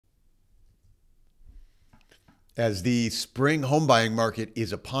As the spring home buying market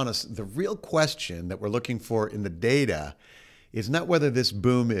is upon us, the real question that we're looking for in the data is not whether this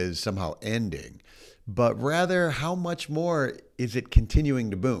boom is somehow ending, but rather how much more is it continuing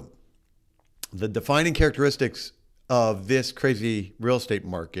to boom. The defining characteristics of this crazy real estate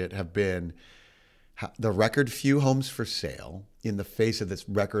market have been the record few homes for sale in the face of this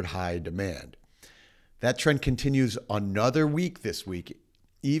record high demand. That trend continues another week this week,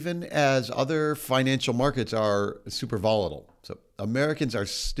 even as other financial markets are super volatile. So Americans are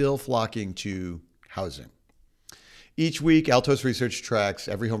still flocking to housing. Each week, Altos Research tracks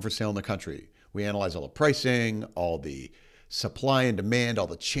every home for sale in the country. We analyze all the pricing, all the supply and demand, all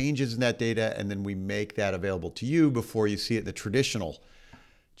the changes in that data, and then we make that available to you before you see it in the traditional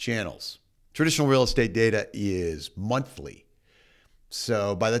channels. Traditional real estate data is monthly.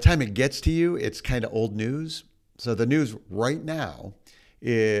 So by the time it gets to you, it's kind of old news. So the news right now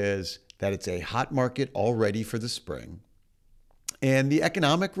is that it's a hot market already for the spring. And the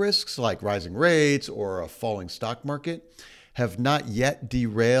economic risks like rising rates or a falling stock market have not yet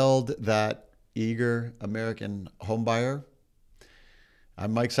derailed that eager American homebuyer.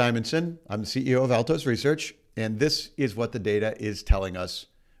 I'm Mike Simonsen. I'm the CEO of Altos Research, and this is what the data is telling us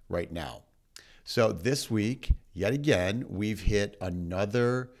right now. So this week, yet again, we've hit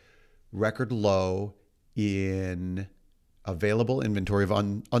another record low in available inventory of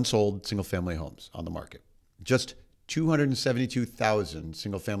unsold single-family homes on the market. Just 272,000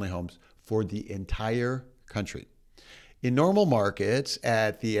 single-family homes for the entire country. In normal markets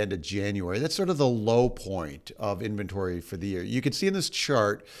at the end of January, that's sort of the low point of inventory for the year. You can see in this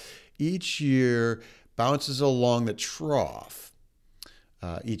chart, each year bounces along the trough.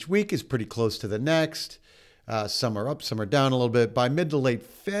 Each week is pretty close to the next. Some are up, some are down a little bit. By mid to late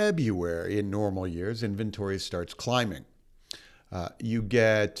February in normal years, inventory starts climbing. You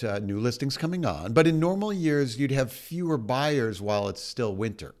get new listings coming on, but in normal years, you'd have fewer buyers while it's still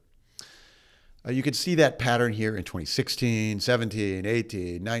winter. You could see that pattern here in 2016, 17,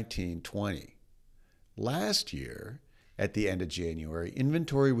 18, 19, 20. Last year, at the end of January,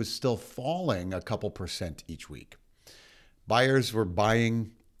 inventory was still falling a couple percent each week. Buyers were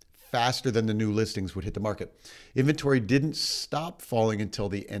buying faster than the new listings would hit the market. Inventory didn't stop falling until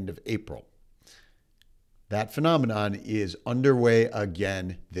the end of April. That phenomenon is underway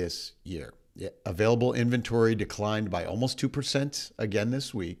again this year. Available inventory declined by almost 2% again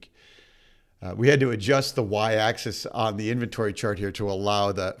this week. We had to adjust the y-axis on the inventory chart here to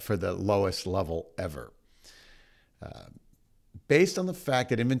allow for the lowest level ever. Based on the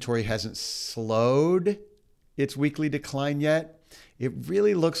fact that inventory hasn't slowed its weekly decline yet, it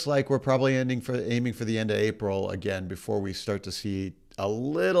really looks like we're probably aiming for the end of April again before we start to see a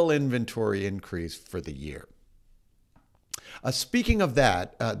little inventory increase for the year. Speaking of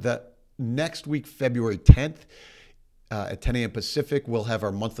that, the next week, February 10th, at 10 a.m. Pacific, we'll have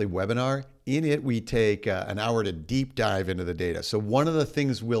our monthly webinar. In it, we take an hour to deep dive into the data. So one of the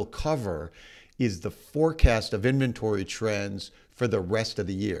things we'll cover is the forecast of inventory trends for the rest of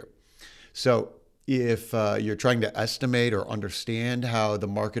the year. So if you're trying to estimate or understand how the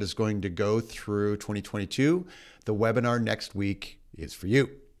market is going to go through 2022, the webinar next week is for you.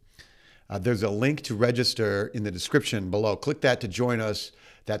 There's a link to register in the description below. Click that to join us.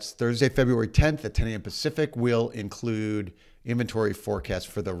 That's Thursday, February 10th at 10 a.m. Pacific. We'll include inventory forecast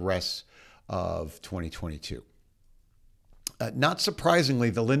for the rest of 2022. Not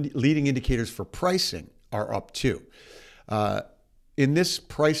surprisingly, the leading indicators for pricing are up too. In this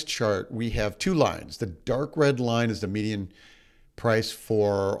price chart, we have two lines. The dark red line is the median price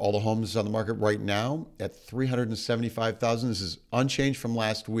for all the homes on the market right now at $375,000. This is unchanged from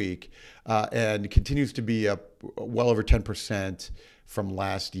last week and continues to be up well over 10% from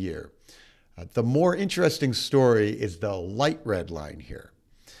last year. The more interesting story is the light red line here.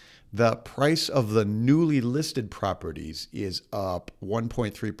 The price of the newly listed properties is up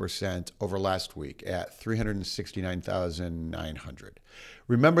 1.3% over last week at $369,900.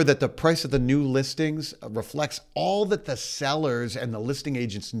 Remember that the price of the new listings reflects all that the sellers and the listing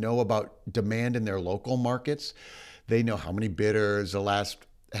agents know about demand in their local markets. They know how many bidders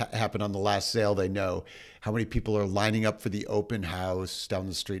happened on the last sale. They know how many people are lining up for the open house down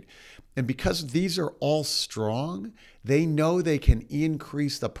the street. And because these are all strong, they know they can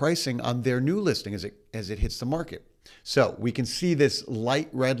increase the pricing on their new listing as it hits the market. So we can see this light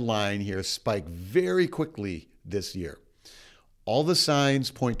red line here spike very quickly this year. All the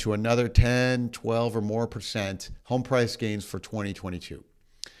signs point to another 10, 12 or more percent home price gains for 2022.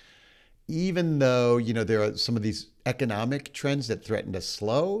 Even though, there are some of these economic trends that threaten to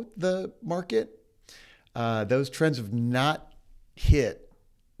slow the market, those trends have not hit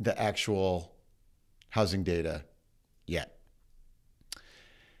the actual housing data yet.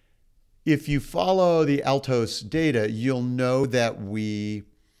 If you follow the Altos data, you'll know that we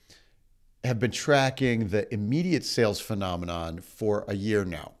have been tracking the immediate sales phenomenon for a year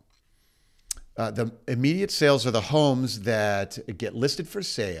now. The immediate sales are the homes that get listed for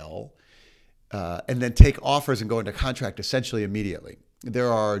sale and then take offers and go into contract essentially immediately.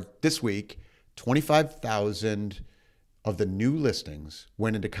 There are, this week, 25,000 of the new listings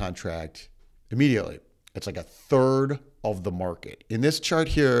went into contract immediately. It's like a third of the market. In this chart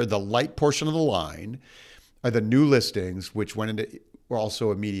here, the light portion of the line are the new listings, which were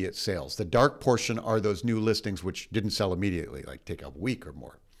also immediate sales. The dark portion are those new listings which didn't sell immediately, like take a week or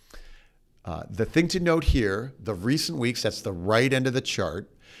more. The thing to note here, the recent weeks, that's the right end of the chart,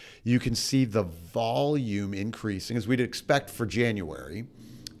 you can see the volume increasing as we'd expect for January,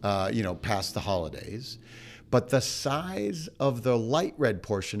 past the holidays. But the size of the light red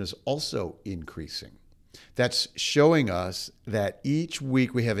portion is also increasing. That's showing us that each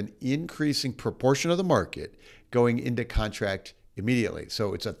week we have an increasing proportion of the market going into contract immediately.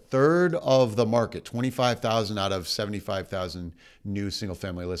 So it's a third of the market, 25,000 out of 75,000 new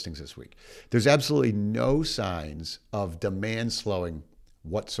single-family listings this week. There's absolutely no signs of demand slowing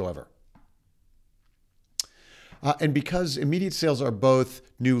whatsoever. And because immediate sales are both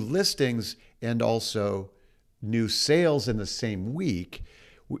new listings and also new sales in the same week,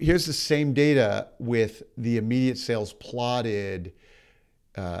 here's the same data with the immediate sales plotted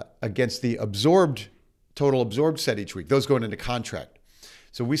against the total absorbed set each week, those going into contract.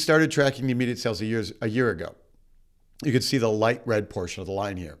 So we started tracking the immediate sales a year ago. You can see the light red portion of the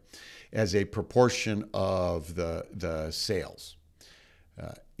line here as a proportion of the sales.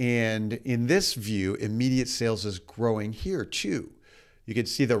 And in this view, immediate sales is growing here too. You can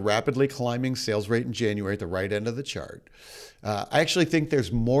see the rapidly climbing sales rate in January at the right end of the chart. I actually think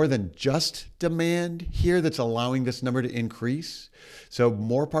there's more than just demand here that's allowing this number to increase. So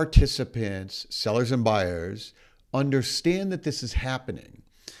more participants, sellers and buyers, understand that this is happening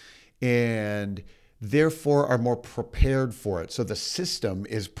and therefore are more prepared for it. So the system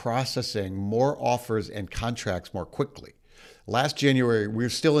is processing more offers and contracts more quickly. Last January, we were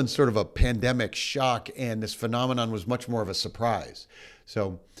still in sort of a pandemic shock, and this phenomenon was much more of a surprise.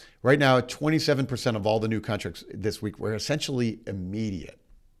 So right now, 27% of all the new contracts this week were essentially immediate.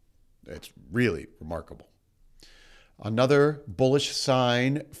 It's really remarkable. Another bullish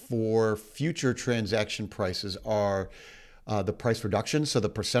sign for future transaction prices are the price reductions. So the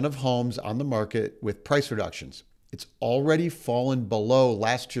percent of homes on the market with price reductions, it's already fallen below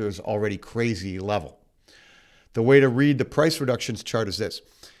last year's already crazy level. The way to read the price reductions chart is this.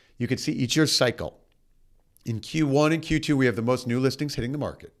 You can see each year's cycle. In Q1 and Q2, we have the most new listings hitting the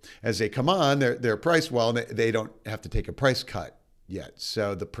market. As they come on, they're priced well, and they don't have to take a price cut yet.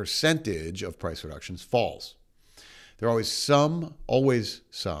 So the percentage of price reductions falls. There are always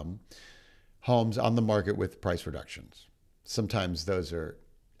some homes on the market with price reductions. Sometimes those are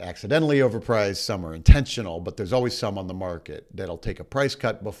accidentally overpriced, some are intentional, but there's always some on the market that'll take a price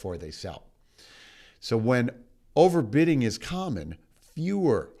cut before they sell. So when overbidding is common,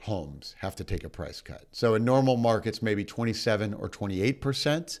 fewer homes have to take a price cut. So in normal markets, maybe 27 or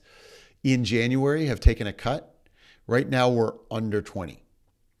 28% in January have taken a cut. Right now, we're under 20.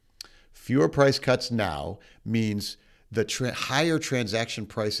 Fewer price cuts now means the higher transaction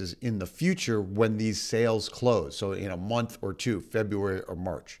prices in the future when these sales close. So in a month or two, February or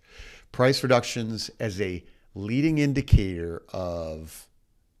March. Price reductions as a leading indicator of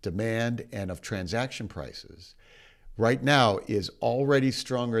demand and of transaction prices right now is already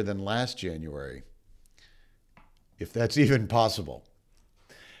stronger than last January, if that's even possible.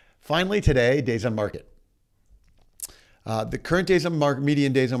 Finally today, days on market. The current days on market,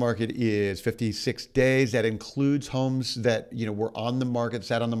 median days on market is 56 days. That includes homes that were on the market,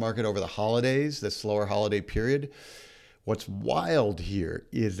 sat on the market over the holidays, the slower holiday period. What's wild here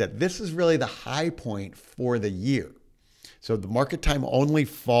is that this is really the high point for the year. So the market time only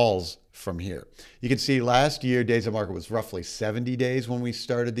falls from here. You can see last year, days on market was roughly 70 days when we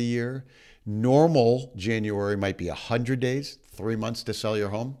started the year. Normal January might be 100 days, 3 months to sell your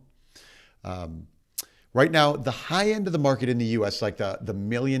home. Right now, the high end of the market in the US, like the $1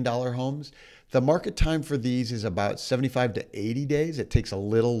 million homes, the market time for these is about 75 to 80 days. It takes a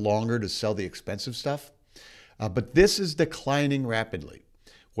little longer to sell the expensive stuff. But this is declining rapidly.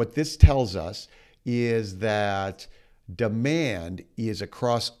 What this tells us is that demand is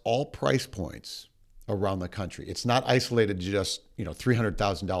across all price points around the country. It's not isolated to just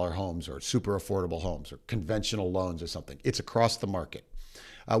 $300,000 homes or super affordable homes or conventional loans or something. It's across the market.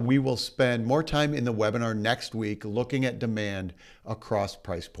 We will spend more time in the webinar next week looking at demand across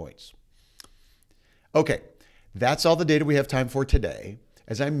price points. Okay, that's all the data we have time for today.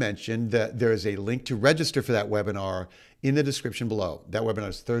 As I mentioned, there is a link to register for that webinar in the description below. That webinar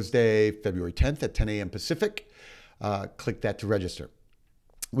is Thursday, February 10th at 10 a.m. Pacific. Click that to register.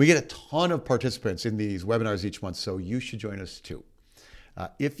 We get a ton of participants in these webinars each month, so you should join us too.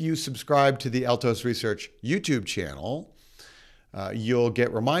 If you subscribe to the Altos Research YouTube channel, you'll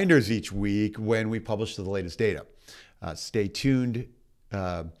get reminders each week when we publish the latest data. Stay tuned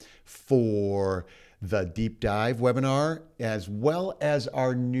for the deep dive webinar, as well as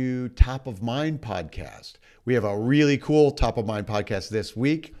our new Top of Mind podcast. We have a really cool Top of Mind podcast this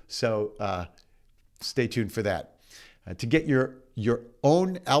week, so stay tuned for that. To get your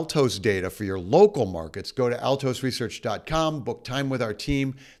own Altos data for your local markets, go to altosresearch.com, book time with our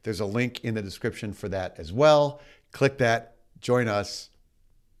team. There's a link in the description for that as well. Click that, join us.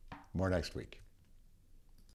 More next week.